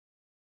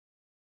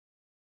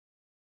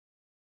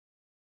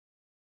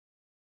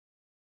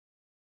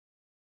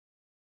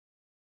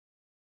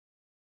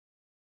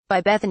by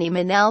Bethany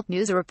Minelle.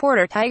 News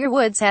reporter Tiger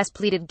Woods has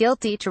pleaded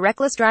guilty to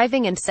reckless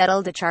driving and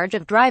settled a charge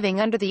of driving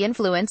under the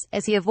influence,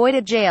 as he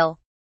avoided jail.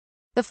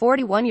 The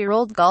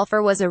 41-year-old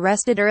golfer was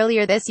arrested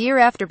earlier this year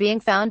after being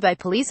found by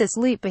police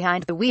asleep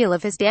behind the wheel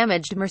of his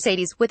damaged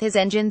Mercedes, with his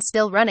engine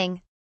still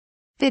running.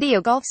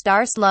 Video golf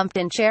star slumped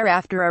in chair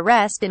after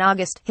arrest in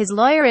August. His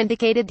lawyer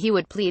indicated he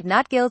would plead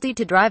not guilty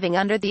to driving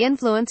under the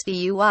influence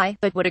DUI,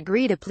 but would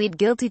agree to plead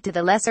guilty to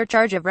the lesser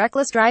charge of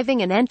reckless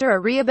driving and enter a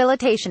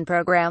rehabilitation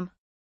program.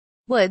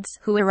 Woods,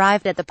 who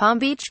arrived at the Palm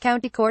Beach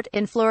County Court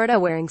in Florida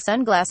wearing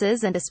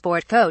sunglasses and a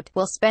sport coat,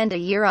 will spend a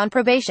year on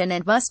probation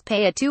and must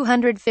pay a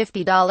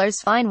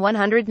 $250 fine,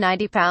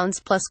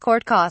 £190 plus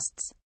court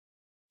costs.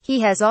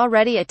 He has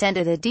already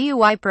attended a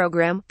DUI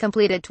program,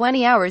 completed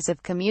 20 hours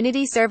of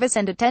community service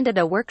and attended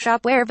a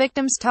workshop where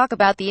victims talk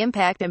about the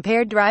impact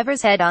impaired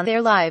drivers had on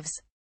their lives.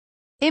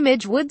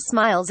 Image Woods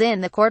smiles in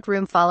the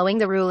courtroom following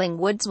the ruling.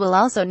 Woods will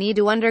also need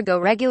to undergo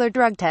regular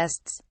drug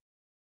tests.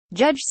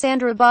 Judge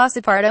Sandra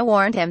Bosiparta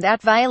warned him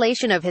that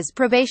violation of his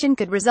probation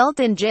could result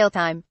in jail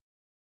time.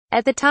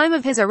 At the time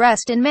of his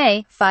arrest in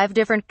May, 5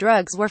 different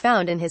drugs were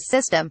found in his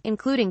system,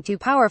 including 2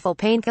 powerful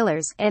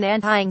painkillers, an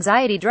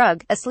anti-anxiety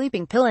drug, a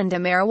sleeping pill and a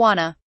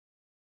marijuana.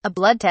 A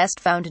blood test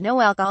found no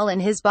alcohol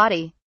in his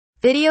body.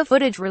 Video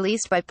footage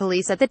released by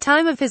police at the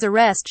time of his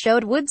arrest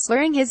showed Woods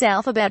slurring his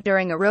alphabet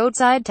during a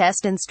roadside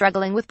test and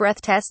struggling with breath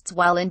tests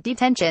while in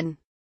detention.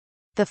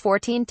 The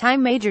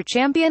 14-time major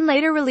champion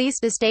later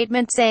released a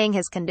statement saying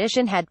his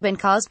condition had been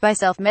caused by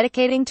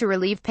self-medicating to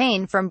relieve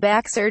pain from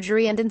back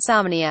surgery and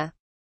insomnia.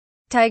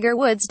 Tiger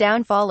Woods'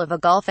 downfall of a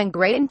golfing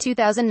great. In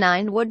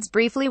 2009, Woods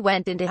briefly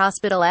went into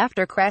hospital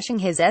after crashing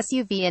his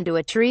SUV into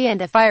a tree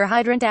and a fire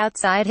hydrant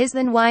outside his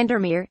then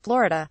Windermere,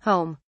 Florida,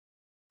 home.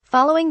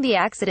 Following the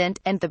accident,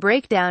 and the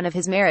breakdown of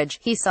his marriage,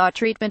 he sought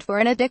treatment for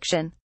an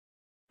addiction.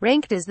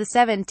 Ranked as the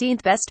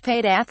 17th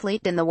best-paid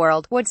athlete in the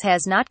world, Woods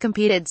has not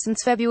competed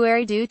since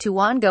February due to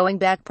ongoing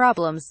back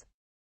problems.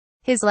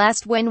 His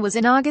last win was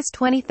in August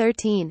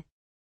 2013.